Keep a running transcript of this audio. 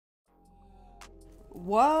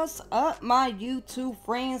What's up, my YouTube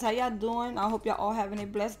friends? How y'all doing? I hope y'all all having a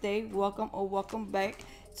blessed day. Welcome back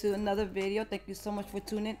to another video. Thank you so much for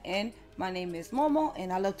tuning in. My name is Momo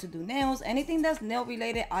and I love to do nails. Anything that's nail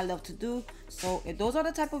related, I love to do. So if those are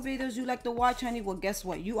the type of videos you like to watch, honey, well, guess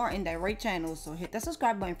what? You are in that right channel. So hit that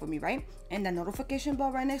subscribe button for me, right? And the notification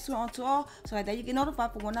bell right next to it on to all, so that you get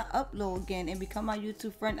notified for when I upload again and become my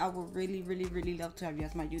YouTube friend. I would really love to have you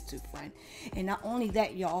as my YouTube friend. And not only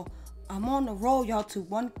that, y'all, I'm on the road, y'all, to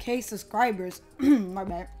 1K subscribers. My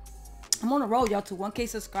bad. I'm on the road, y'all, to 1K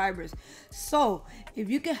subscribers. So if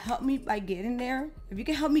you can help me by getting there, if you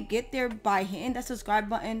can help me get there by hitting that subscribe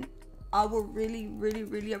button, I would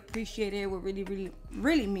really appreciate it. It would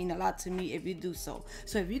really mean a lot to me if you do so.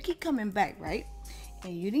 So if you keep coming back, right,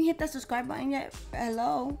 and you didn't hit that subscribe button yet,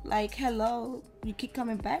 hello, you keep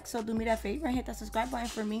coming back. So do me that favor and hit that subscribe button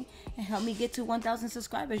for me and help me get to 1,000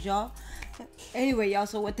 subscribers, y'all. Anyway, y'all,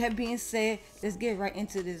 so with that being said, let's get right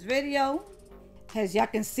into this video. As y'all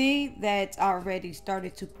can see that I already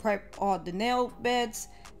started to prep all the nail beds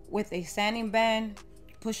with a sanding band,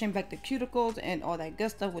 pushing back the cuticles and all that good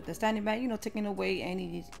stuff with the sanding band, you know, taking away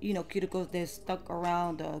any, you know, cuticles that's stuck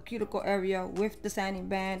around the cuticle area with the sanding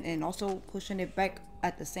band, and also pushing it back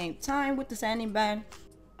at the same time with the sanding band.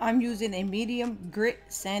 I'm using a medium grit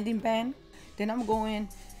sanding band. Then I'm going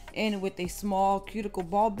in with a small cuticle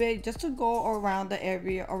ball bit just to go around the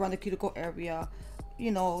area, around the cuticle area, you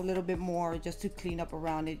know, a little bit more, just to clean up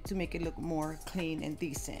around it, to make it look more clean and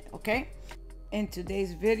decent. Okay, in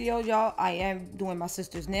today's video, y'all, I am doing my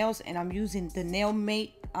sister's nails, and I'm using the Nail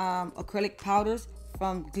Mate acrylic powders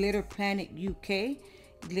from Glitter Planet UK,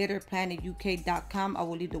 glitterplanetuk.com. I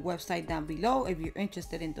will leave the website down below if you're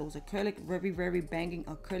interested in those acrylic, very banging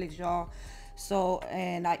acrylics, y'all. So,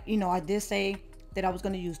 and I did say that I was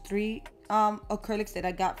going to use 3 acrylics that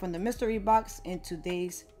I got from the mystery box in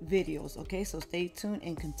today's videos. Okay, so stay tuned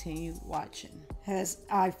and continue watching as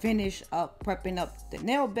I finish up prepping up the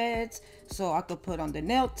nail beds so I could put on the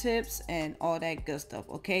nail tips and all that good stuff.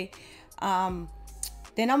 Okay, then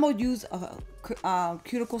I'm gonna use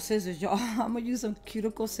cuticle scissors, y'all. I'm gonna use some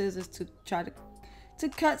cuticle scissors to try to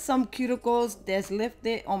cut some cuticles that's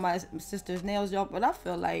lifted on my sister's nails, y'all. But I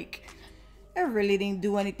feel like it really didn't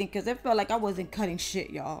do anything because it felt like I wasn't cutting shit,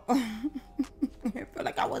 y'all. It felt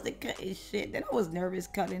like I wasn't cutting shit. Then I was nervous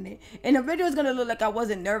cutting it. And the video is going to look like I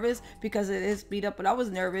wasn't nervous because it is speed up, but I was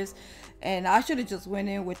nervous. And I should have just went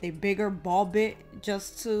in with a bigger ball bit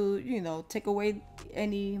just to, you know, take away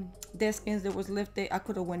any dead skins that was lifted. I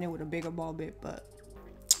could have went in with a bigger ball bit, but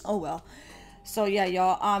oh well. So yeah,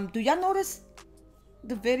 y'all, do y'all notice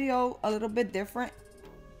the video a little bit different?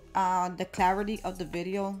 The clarity of the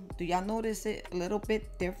video, do y'all notice it a little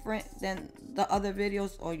bit different than the other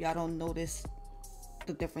videos, or y'all don't notice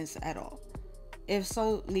the difference at all? If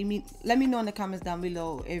so, let me know in the comments down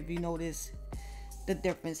below if you notice the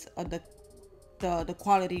difference of the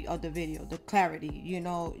quality of the video, the clarity, you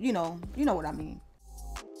know what I mean.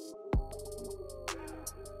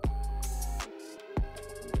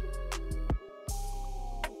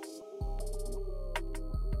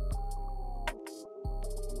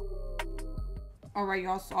 Alright,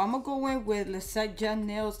 y'all, so I'm gonna go in with Lisette Gel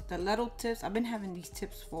Nails stiletto tips. I've been having these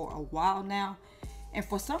tips for a while now, and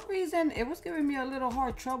for some reason it was giving me a little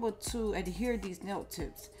hard trouble to adhere these nail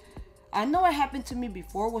tips. I know it happened to me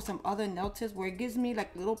before with some other nail tips where it gives me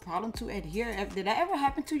like a little problem to adhere. Did that ever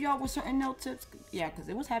happen to y'all with certain nail tips? Yeah, because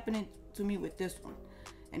it was happening to me with this one,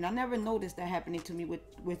 and I never noticed that happening to me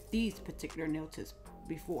with these particular nail tips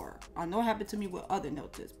before. I know it happened to me with other nail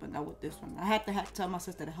tips, but not with this one. I had to tell my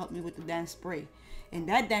sister to help me with the damn spray, and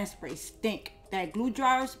that damn spray stink. That glue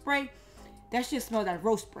dryer spray, that shit smelled like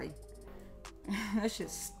roast spray. That shit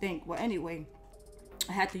stink. Well, anyway,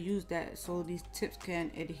 I had to use that so these tips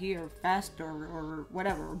can adhere faster or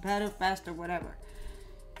whatever, or better, faster, whatever.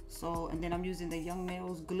 So, and then I'm using the Young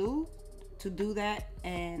Nails glue to do that,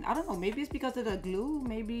 and I don't know, maybe it's because of the glue,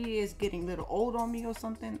 maybe it's getting a little old on me or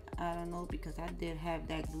something. I don't know, because I did have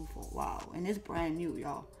that glue for a while, and it's brand new,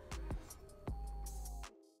 y'all.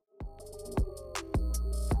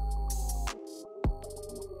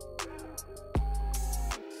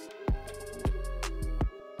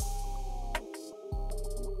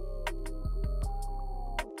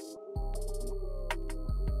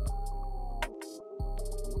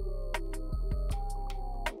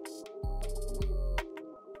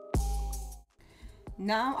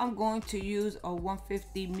 Now I'm going to use a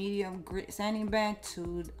 150 medium grit sanding band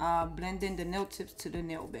to blend in the nail tips to the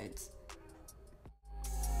nail beds.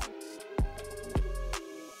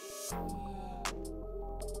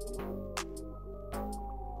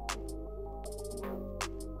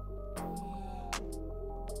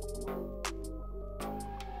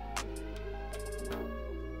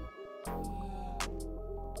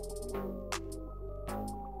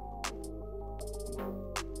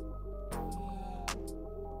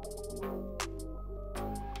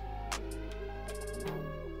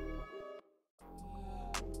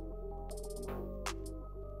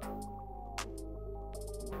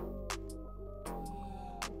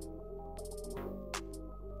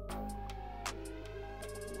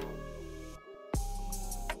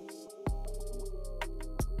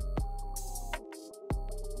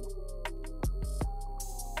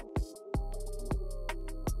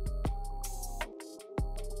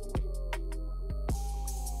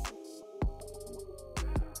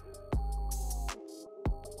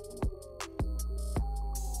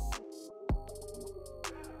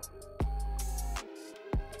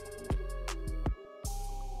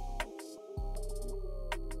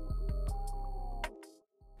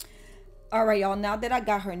 All right, y'all, now that I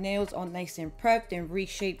got her nails all nice and prepped and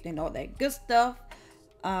reshaped and all that good stuff,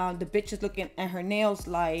 the bitch is looking at her nails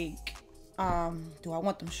like, do I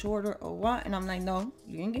want them shorter or what? And I'm like, no,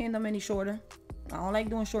 you ain't getting them any shorter. I don't like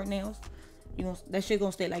doing short nails. You know, that shit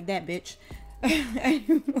gonna stay like that, bitch.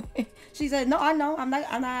 Anyway, she said, no, I know,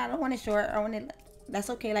 I don't want it short. I want it, that's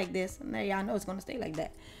okay like this. And yeah, I know it's gonna stay like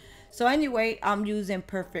that. So anyway, I'm using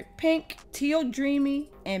Perfect Pink, Teal Dreamy,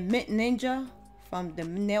 and Mint Ninja from the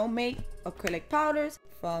Nail Mate acrylic powders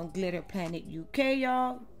from Glitter Planet UK,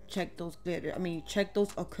 y'all. Check those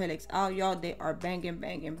acrylics out, y'all. They are banging,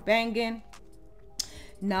 banging, banging.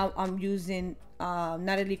 Now I'm using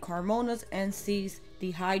Natalie Carmona's NC's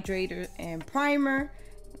dehydrator and primer.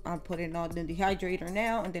 I'm putting on the dehydrator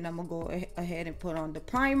now, and then I'm gonna go ahead and put on the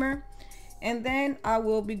primer. And then I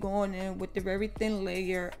will be going in with the very thin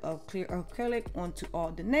layer of clear acrylic onto all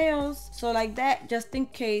the nails. So like that, just in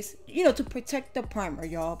case, you know, to protect the primer,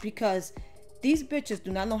 y'all, because these bitches do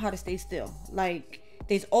not know how to stay still. Like,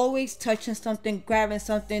 they's always touching something, grabbing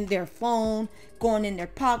something, their phone, going in their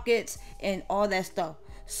pockets, and all that stuff.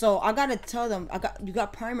 So I gotta tell them, you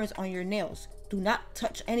got primers on your nails. Do not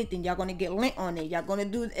touch anything. Y'all gonna get lint on it. Y'all gonna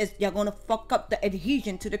do this. Y'all gonna fuck up the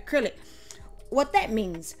adhesion to the acrylic. What that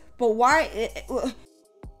means? But why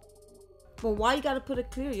you gotta put a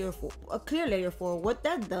clear layer for what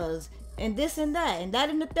that does, and this and that and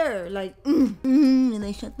the third, like and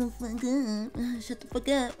they shut the fuck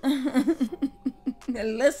up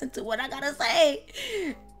and listen to what I gotta say.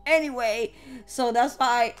 Anyway, so that's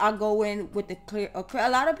why I go in with the clear acrylic.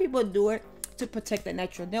 A lot of people do it to protect the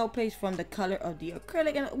natural nail paste from the color of the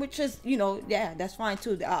acrylic, and which is, you know, yeah, that's fine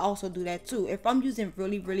too. I also do that too. If I'm using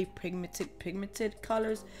really pigmented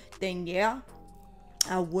colors, then yeah,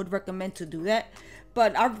 I would recommend to do that.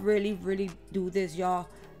 But I really do this, y'all.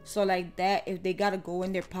 So like that, if they gotta go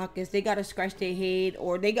in their pockets, they gotta scratch their head,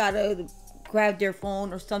 or they gotta grab their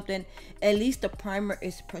phone or something, at least the primer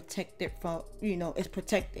is protected from, you know, it's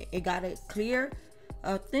protected. It got a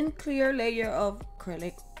thin clear layer of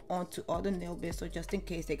acrylic onto all the nail bits, so just in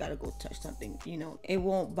case they gotta go touch something, you know, it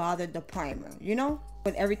won't bother the primer, you know.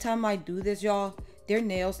 But every time I do this, y'all, their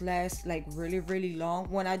nails last like really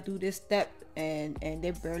long when I do this step, and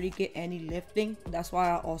they barely get any lifting. That's why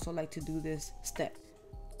I also like to do this step.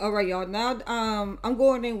 All right, y'all, now I'm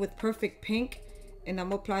going in with Perfect Pink, and I'm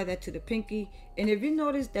gonna apply that to the pinky. And if you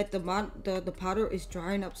notice that the powder is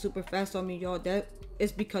drying up super fast on me, y'all, that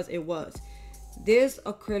is because it was. This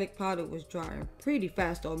acrylic powder was drying pretty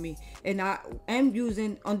fast on me, and I am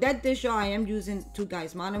using, on that dish, y'all, I am using 2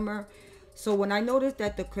 Guys monomer. So when I noticed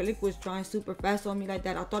that the acrylic was drying super fast on me like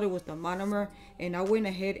that, I thought it was the monomer, and I went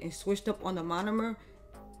ahead and switched up on the monomer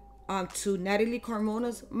to Natalie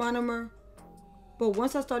Carmona's monomer. But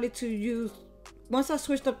once I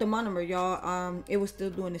switched up the monomer, y'all, it was still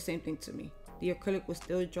doing the same thing to me. The acrylic was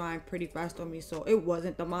still drying pretty fast on me, so it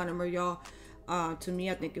wasn't the monomer, y'all. To me,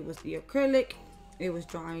 I think it was the acrylic. It was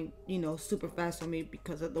drying, you know, super fast on me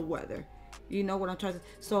because of the weather. You know what I'm trying to,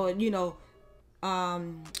 so, you know,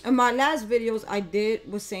 in my last videos I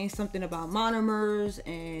was saying something about monomers,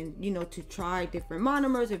 and, you know, to try different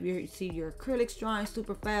monomers if you see your acrylics drying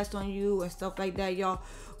super fast on you and stuff like that, y'all.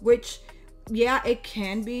 Which, yeah, it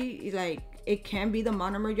can be, like, it can be the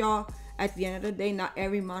monomer, y'all. At the end of the day, not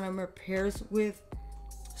every monomer pairs with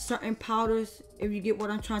certain powders. If you get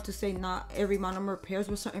what I'm trying to say, not every monomer pairs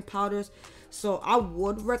with certain powders. So I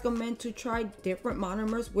would recommend to try different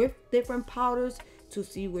monomers with different powders to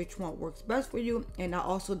see which one works best for you. And I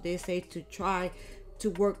also did say to try to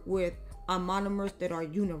work with monomers that are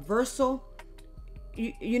universal.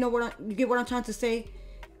 You know what you get what I'm trying to say?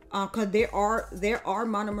 Because there are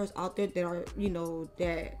monomers out there that are, you know,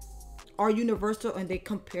 that are universal, and they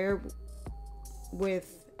compare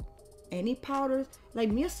with any powders. Like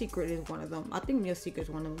Mia Secret is one of them. I think Mia Secret is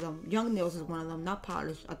one of them. Young Nails is one of them. Not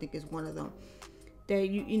Polish, I think is one of them. That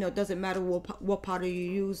you know, doesn't matter what powder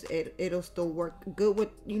you use, it'll still work good with,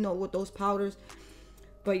 you know, with those powders.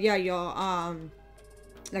 But yeah, y'all,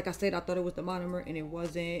 like I said, I thought it was the monomer, and it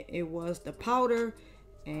wasn't. It was the powder,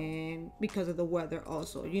 and because of the weather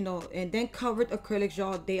also, you know. And then covered acrylics,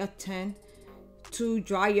 y'all, they tend to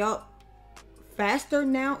dry up faster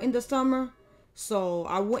now in the summer. So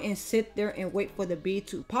I wouldn't sit there and wait for the bead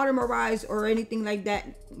to polymerize or anything like that.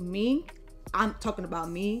 I'm talking about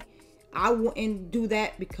me. I wouldn't do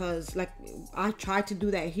that, because like I tried to do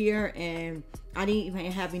that here, and I didn't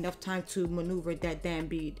even have enough time to maneuver that damn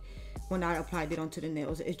bead. when I applied it onto the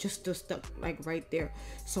nails. It just still stuck like right there.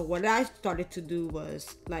 So what I started to do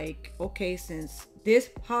was like, okay, since this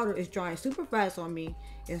powder is drying super fast on me,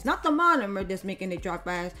 it's not the monomer that's making it dry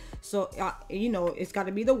fast. So you know, it's got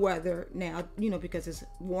to be the weather now, you know, because it's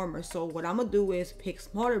warmer. So what I'm gonna do is pick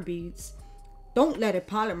smaller beads. Don't let it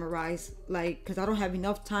polymerize, like, because I don't have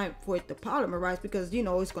enough time for it to polymerize, because you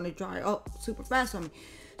know it's going to dry up super fast on me.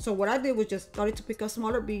 So what I did was just started to pick up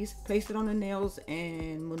smaller beads, place it on the nails,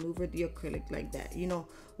 and maneuver the acrylic like that, you know,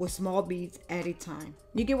 with small beads at a time.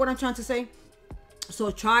 You get what I'm trying to say?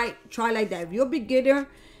 So try like that. If you're a beginner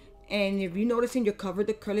and if you're noticing your covered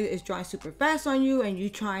acrylic is drying super fast on you, and you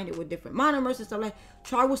trying it with different monomers and stuff, like,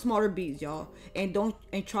 try with smaller beads, y'all, and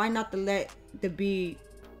try not to let the bead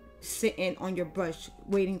sitting on your brush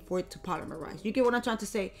waiting for it to polymerize. You get what I'm trying to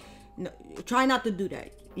say? No, try not to do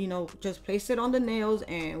that. You know, just place it on the nails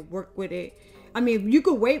and work with it. I mean, if you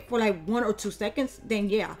could wait for like 1 or 2 seconds,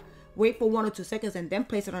 then yeah, wait for 1 or 2 seconds and then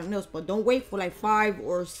place it on the nails. But don't wait for like 5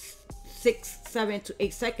 or 6, 7 to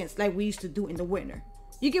 8 seconds like we used to do in the winter.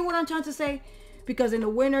 You get what I'm trying to say? Because in the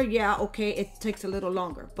winter, yeah, okay, it takes a little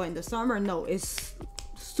longer, but in the summer, no, it's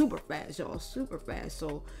super fast, y'all, super fast.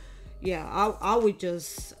 So yeah, I would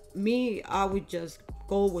just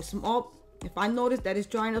go with small. If I notice that it's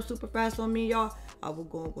drying up super fast on me, y'all, I will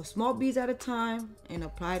go with small beads at a time and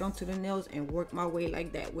apply it onto the nails and work my way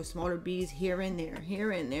like that with smaller beads here and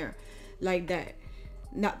there, like that.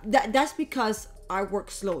 Now that's because I work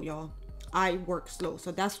slow, y'all. I work slow,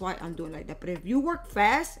 so that's why I'm doing like that. But if you work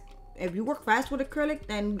fast with acrylic,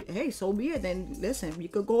 then hey, so be it. Then listen, you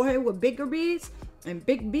could go ahead with bigger beads and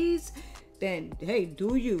big beads. Then hey,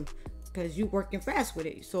 do you? Because you working fast with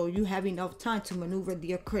it, so you have enough time to maneuver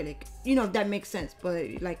the acrylic, you know, if that makes sense.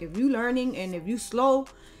 But like, if you learning and if you slow,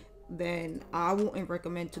 then I wouldn't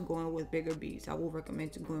recommend to going with bigger beads. I will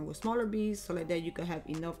recommend to going with smaller beads, so like that you can have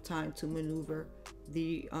enough time to maneuver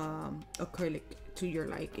the acrylic to your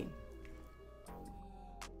liking.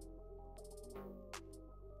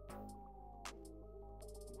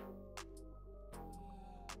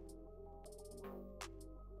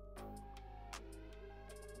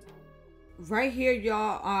 Right here,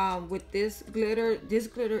 y'all, with this glitter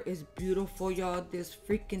is beautiful, y'all. This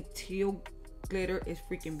freaking teal glitter is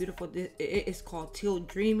freaking beautiful. It is called Teal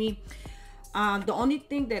Dreamy. The only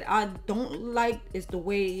thing that I don't like is the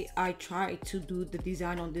way I try to do the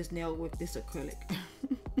design on this nail with this acrylic.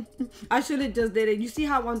 I should have just did it. You see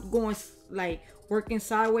how I'm going, like, working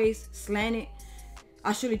sideways, slanted?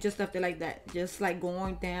 I should have just left it like that, just like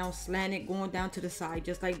going down, slanted, going down to the side,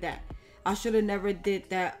 just like that. I should have never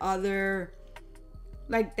did that other,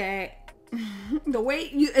 like that. The way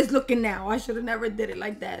it's looking now, I should have never did it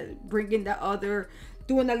like that. Bringing the other,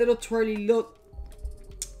 doing that little twirly look,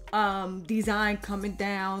 design coming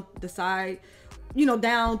down the side, you know,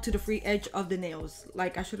 down to the free edge of the nails.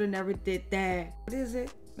 Like, I should have never did that. What is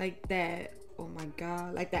it? Like that. Oh my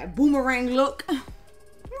God, like that boomerang look.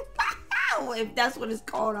 If that's what it's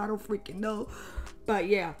called, I don't freaking know. But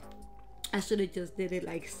yeah, I should have just did it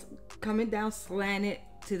like coming down slanted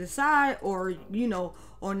to the side, or you know,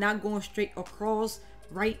 or not going straight across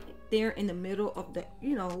right there in the middle of the,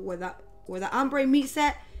 you know, where the ombre meets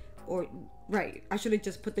at, or right. I should have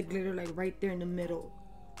just put the glitter like right there in the middle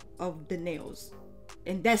of the nails,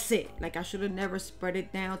 and that's it. Like, I should have never spread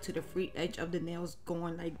it down to the free edge of the nails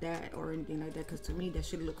going like that or anything like that, because to me that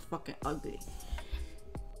should look fucking ugly.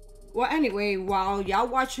 Well, anyway, while y'all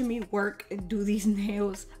watching me work and do these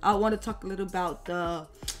nails, I want to talk a little about the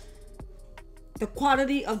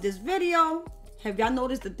quality of this video. Have y'all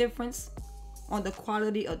noticed the difference on the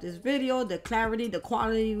quality of this video? The clarity, the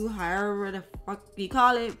quality, however the fuck you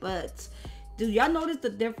call it. But do y'all notice the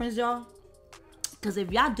difference, y'all? Because if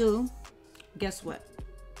y'all do, guess what?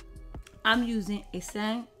 I'm using a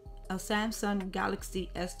Samsung Galaxy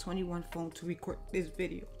S21 phone to record this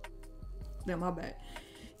video. Yeah, my bad.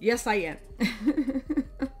 Yes, I am.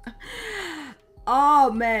 Oh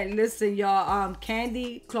man, listen, y'all.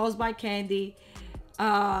 Candy, Clothes by Candy.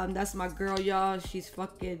 That's my girl, y'all. She's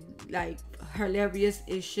fucking like hilarious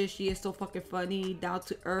as shit. She is so fucking funny, down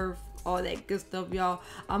to earth, all that good stuff, y'all.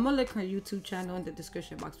 I'm gonna link her YouTube channel in the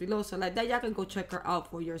description box below, so like that y'all can go check her out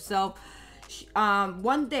for yourself. She,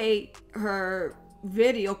 one day her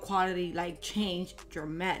video quality like changed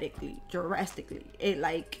drastically. It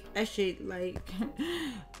like, that shit like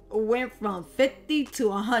went from 50 to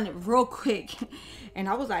 100 real quick, and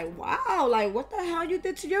I was like, wow, like what the hell you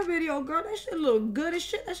did to your video, girl? That shit look good as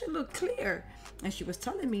shit. That shit look clear. And she was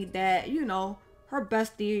telling me that, you know, her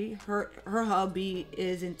bestie, her hubby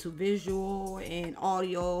is into visual and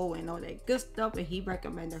audio and all that good stuff, and he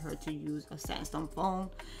recommended her to use a Samsung phone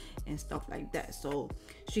and stuff like that. So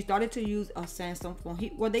she started to use a Samsung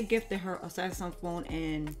phone. They gifted her a Samsung phone,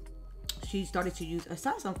 and she started to use a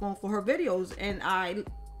Samsung phone for her videos, and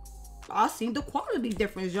I seen the quality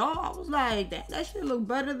difference, y'all. I was like, that shit look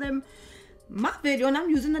better than my video, and I'm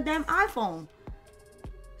using the damn iPhone.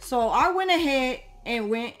 So I went ahead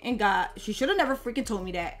and got, she should have never freaking told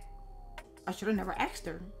me that. I should have never asked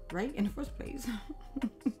her, right, in the first place.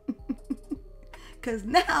 Because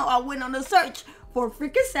now I went on a search for a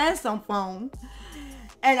freaking Samsung phone,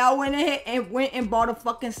 and I went ahead and bought a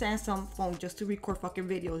fucking Samsung phone just to record fucking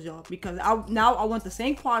videos, y'all, because now I want the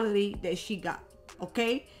same quality that she got,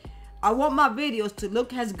 okay? I want my videos to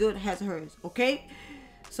look as good as hers, okay?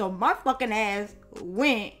 So my fucking ass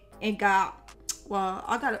went and got, well,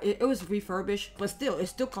 it was refurbished, but still, it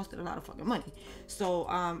still costed a lot of fucking money. So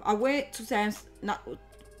I went to Samsung,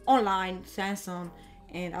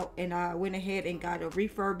 and I went ahead and got a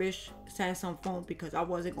refurbished Samsung phone because I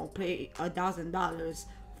wasn't gonna pay $1,000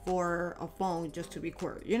 for a phone just to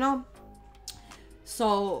record, you know.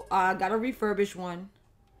 So I got a refurbished one.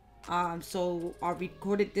 So I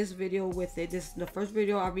recorded this video with it. This is the first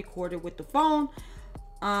video I recorded with the phone.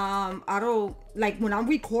 I don't like when I'm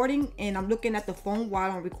recording and I'm looking at the phone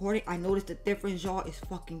while I'm recording. I notice the difference, y'all. It's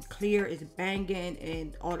fucking clear, it's banging,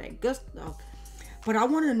 and all that good stuff. But I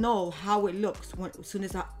want to know how it looks as soon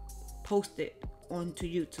as I post it onto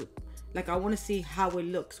YouTube. Like, I want to see how it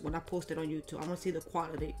looks when I post it on YouTube. I want to see the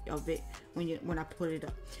quality of it when I put it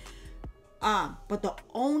up. But the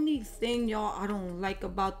only thing, y'all, I don't like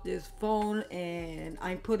about this phone, and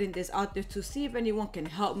I'm putting this out there to see if anyone can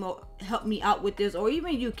help me out with this, or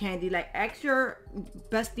even you, Candy. Like, ask your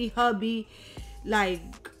bestie hubby,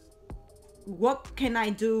 like, what can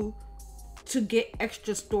I do to get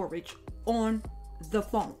extra storage on the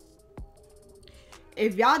phone?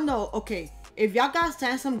 If y'all know, okay, if y'all got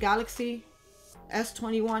Samsung Galaxy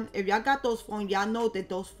S21, if y'all got those phones, y'all know that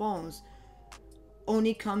those phones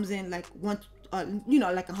only comes in like one, you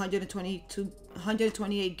know, like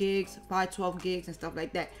 128 gigs, 512 gigs and stuff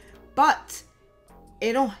like that, but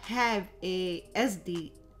it don't have a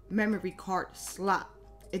SD memory card slot.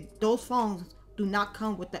 Those phones do not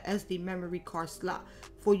come with the SD memory card slot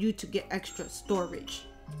for you to get extra storage.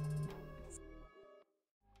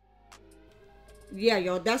 Yeah,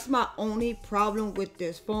 yo, that's my only problem with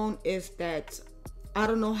this phone, is that I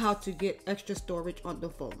don't know how to get extra storage on the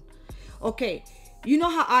phone. Okay, you know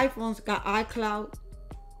how iPhones got iCloud,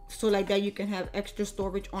 so like that you can have extra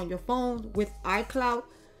storage on your phone with iCloud.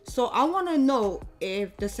 So I want to know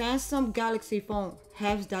if the Samsung Galaxy phone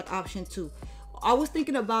has that option too. I was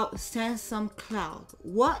thinking about Samsung Cloud.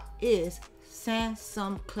 What is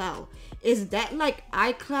Samsung Cloud? Is that like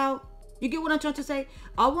iCloud? You get what I'm trying to say?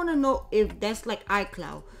 I want to know if that's like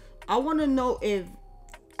iCloud. I want to know if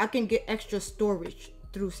I can get extra storage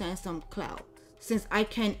through Samsung Cloud. Since I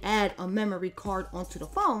can add a memory card onto the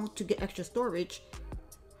phone to get extra storage,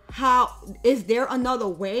 how is there another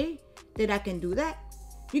way that I can do that?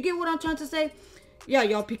 You get what I'm trying to say? Yeah,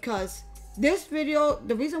 y'all, because this video,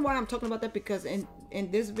 the reason why I'm talking about that, because in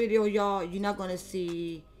this video, y'all, you're not gonna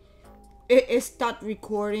see it stopped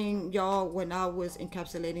recording, y'all. When I was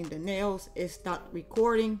encapsulating the nails, it stopped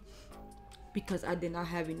recording because I did not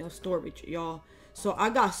have enough storage, y'all. So I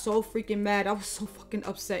got so freaking mad. I was so fucking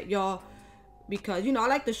upset, y'all, because, you know, I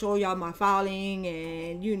like to show y'all my filing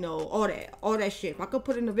and, you know, all that shit. If I could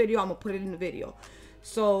put it in the video, I'm gonna put it in the video.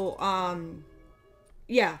 So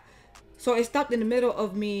yeah, so it stopped in the middle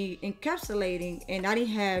of me encapsulating, and I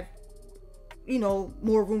didn't have, you know,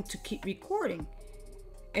 more room to keep recording.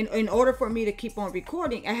 And in order for me to keep on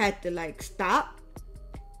recording, I had to like stop,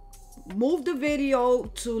 move the video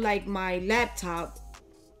to like my laptop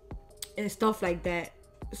and stuff like that,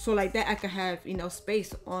 so like that I could have, you know,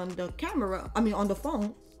 space on the camera, I mean on the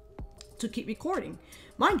phone, to keep recording.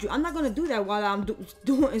 Mind you, I'm not gonna do that while I'm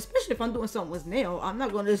doing, especially if I'm doing someone's nail. I'm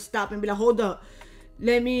not gonna stop and be like, hold up,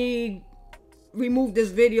 let me remove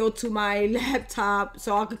this video to my laptop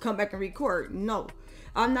so I could come back and record. No,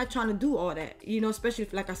 I'm not trying to do all that, you know, especially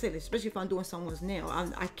if, like I said, especially if I'm doing someone's nail.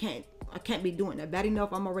 I can't be doing that. Bad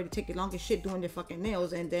enough I'm already taking long as shit doing their fucking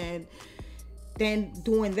nails, and then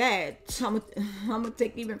doing that, so I'm gonna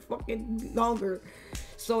take even fucking longer.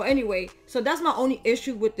 So anyway, so that's my only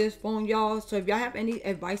issue with this phone, y'all. So if y'all have any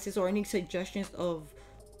advices or any suggestions of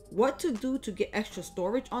what to do to get extra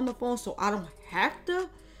storage on the phone, so I don't have to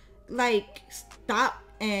like stop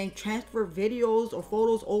and transfer videos or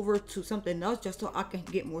photos over to something else just so I can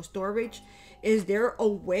get more storage? Is there a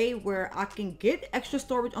way where I can get extra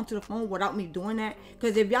storage onto the phone without me doing that?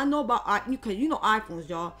 Because if y'all know about, because you know iPhones,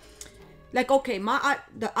 y'all. Like, okay,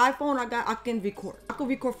 the iPhone I got, I can record. I can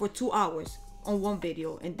record for 2 hours on one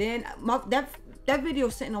video, and then that video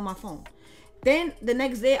is sitting on my phone. Then the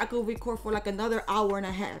next day I could record for like another hour and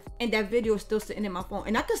a half, and that video is still sitting in my phone,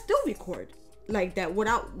 and I can still record like that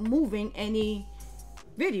without moving any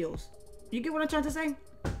videos. You get what I'm trying to say?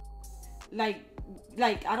 Like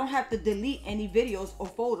I don't have to delete any videos or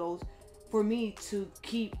photos for me to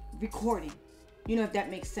keep recording, you know, if that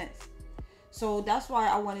makes sense. So that's why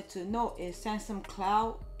I wanted to know, is Samsung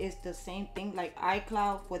Cloud is the same thing like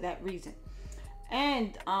iCloud for that reason.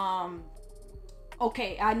 And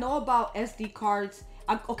okay, I know about SD cards.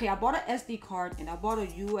 I bought an SD card and I bought a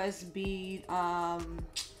USB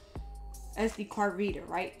SD card reader,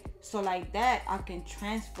 right? So like that, I can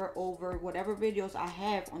transfer over whatever videos I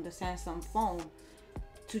have on the Samsung phone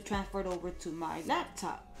to transfer it over to my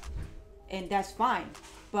laptop, and that's fine.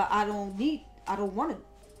 But I don't want to.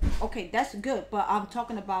 Okay, that's good, but I'm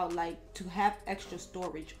talking about like to have extra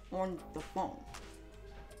storage on the phone.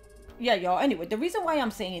 Yeah, y'all. Anyway, the reason why I'm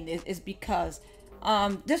saying this is because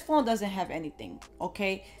this phone doesn't have anything.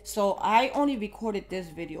 Okay, so I only recorded this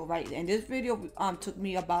video, right? And this video took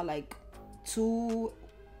me about like 2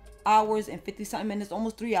 hours and 50 something minutes,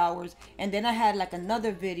 almost 3 hours. And then I had like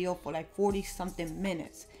another video for like 40 something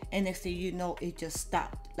minutes, and next thing you know, it just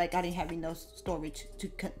stopped. Like I didn't have enough storage to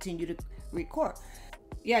continue to record.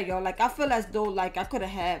 Yeah, y'all, like I feel as though like I could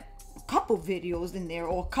have had a couple videos in there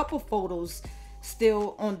or a couple photos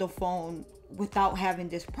still on the phone without having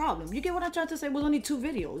this problem. You get what I'm trying to say? It was only 2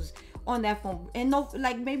 videos on that phone, and no,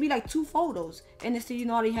 like maybe like 2 photos, and then you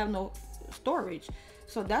know, I already have no storage.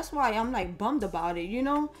 So that's why I'm like bummed about it, you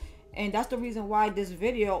know. And that's the reason why this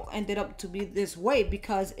video ended up to be this way,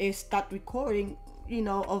 because it stopped recording, you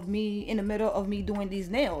know, of me in the middle of me doing these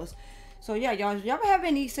nails. So yeah, y'all, if y'all have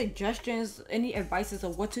any suggestions, any advices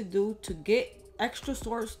of what to do to get extra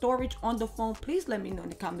storage on the phone, please let me know in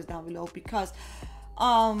the comments down below, because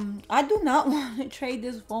I do not want to trade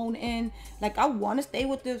this phone in. Like I want to stay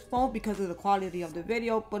with this phone because of the quality of the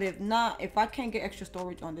video, but if I can't get extra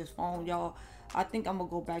storage on this phone, y'all, I think I'm gonna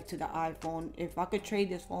go back to the iPhone. If I could trade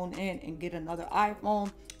this phone in and get another iPhone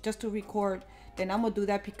just to record, then I'm gonna do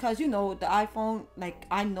that, because you know, the iPhone, like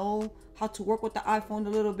I know how to work with the iPhone a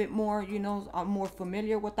little bit more, you know, I'm more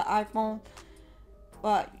familiar with the iPhone.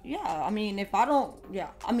 But yeah, I mean,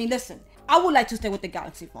 listen, I would like to stay with the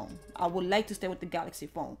Galaxy phone.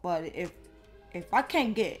 But if I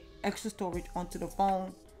can't get extra storage onto the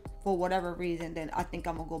phone for whatever reason, then I think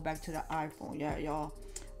I'm gonna go back to the iPhone. Yeah, y'all.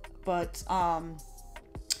 But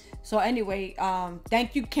so anyway,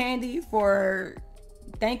 thank you, Candy, for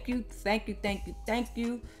thank you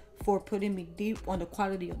for putting me deep on the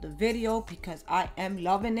quality of the video, because I am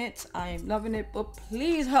loving it. But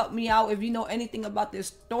please help me out if you know anything about this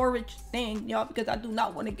storage thing, y'all, because I do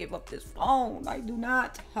not want to give up this phone. I do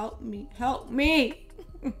not. Help me. Help me.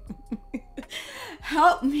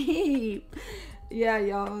 Yeah,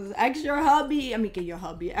 y'all. Ask your hubby. Get your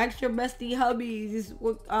hubby. Ask your bestie hubbies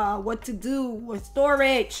what to do with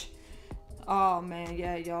storage. Oh man,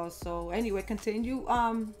 yeah, y'all. So anyway, continue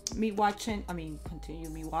watching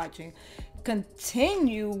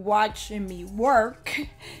me work,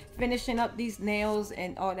 finishing up these nails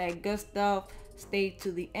and all that good stuff. Stay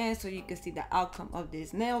to the end so you can see the outcome of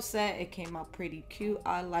this nail set. It came out pretty cute.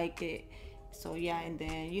 I like it. So yeah, and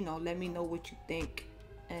then, you know, let me know what you think,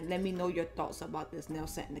 and let me know your thoughts about this nail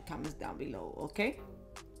set in the comments down below, okay?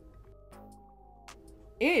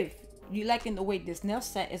 If you liking the way this nail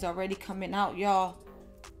set is already coming out, y'all,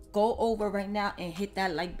 go over right now and hit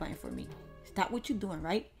that like button for me. Stop what you're doing,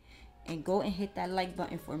 right? And go and hit that like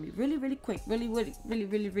button for me really quick, really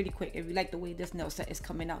quick, if you like the way this nail set is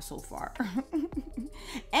coming out so far.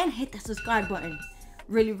 And hit that subscribe button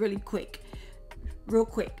really quick, real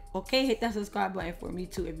quick, okay? Hit that subscribe button for me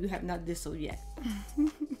too if you have not did so yet.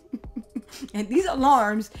 And these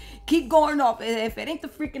alarms keep going off. If it ain't the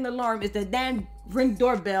freaking alarm, it's the damn Ring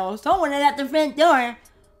doorbell. Someone at the front door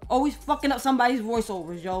always fucking up somebody's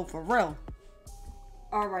voiceovers, yo, for real.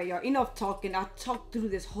 Alright, y'all, enough talking. I talked through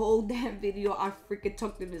this whole damn video.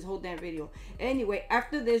 Anyway,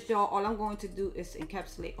 after this, y'all, all I'm going to do is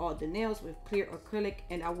encapsulate all the nails with clear acrylic,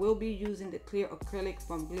 and I will be using the clear acrylic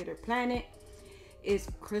from Glitter Planet. It's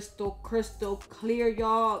crystal clear,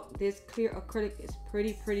 y'all. This clear acrylic is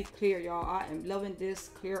pretty clear, y'all. I am loving this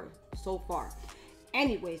clear so far.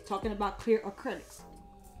 Anyways, talking about clear acrylics,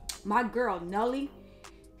 my girl Nelly,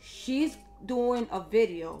 she's doing a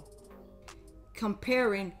video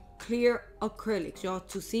comparing clear acrylics, y'all,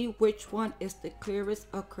 to see which one is the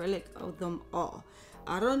clearest acrylic of them all.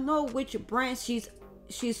 I don't know which brand she's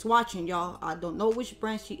swatching, y'all. I don't know which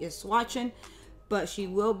brand she is swatching, but she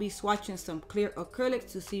will be swatching some clear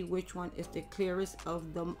acrylics to see which one is the clearest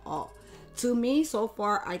of them all. To me, so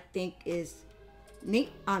far, I think is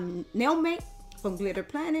Nail Mate from Glitter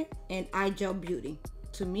Planet and iGel Beauty.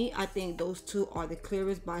 To me, I think those two are the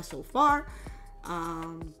clearest by so far.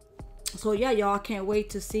 So yeah, y'all, I can't wait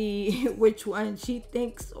to see which one she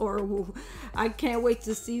thinks, or I can't wait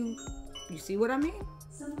to see. You see what I mean?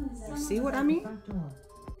 You see what I mean?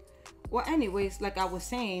 Well, anyways, like I was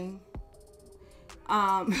saying,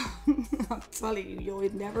 I'm telling you, yo,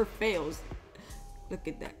 it never fails. Look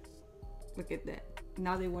at that. Look at that.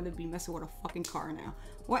 Now they want to be messing with a fucking car now.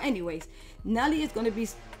 Well, anyways, Nelly is going to be...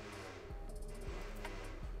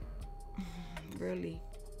 Really?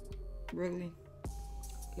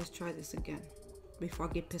 Let's try this again before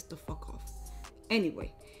I get pissed the fuck off.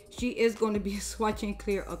 Anyway, she is going to be swatching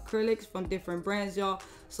clear acrylics from different brands, y'all.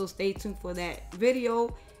 So stay tuned for that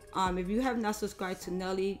video. If you have not subscribed to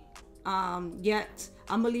Nelly yet,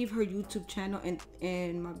 I'm gonna leave her YouTube channel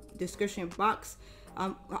in my description box.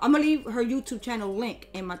 I'm gonna leave her YouTube channel link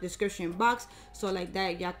in my description box, so like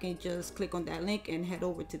that y'all can just click on that link and head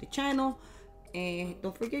over to the channel. And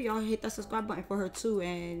don't forget, y'all, hit that subscribe button for her too,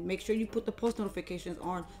 and make sure you put the post notifications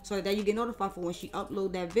on so that you get notified for when she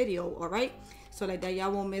upload that video. All right, so like that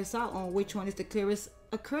y'all won't miss out on which one is the clearest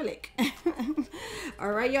acrylic.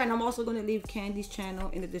 All right, yeah, and I'm also going to leave Candy's channel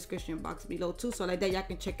in the description box below too, so like that y'all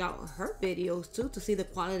can check out her videos too, to see the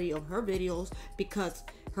quality of her videos, because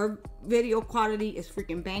her video quality is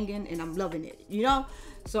freaking banging and I'm loving it, you know.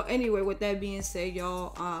 So anyway, with that being said,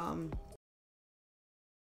 y'all,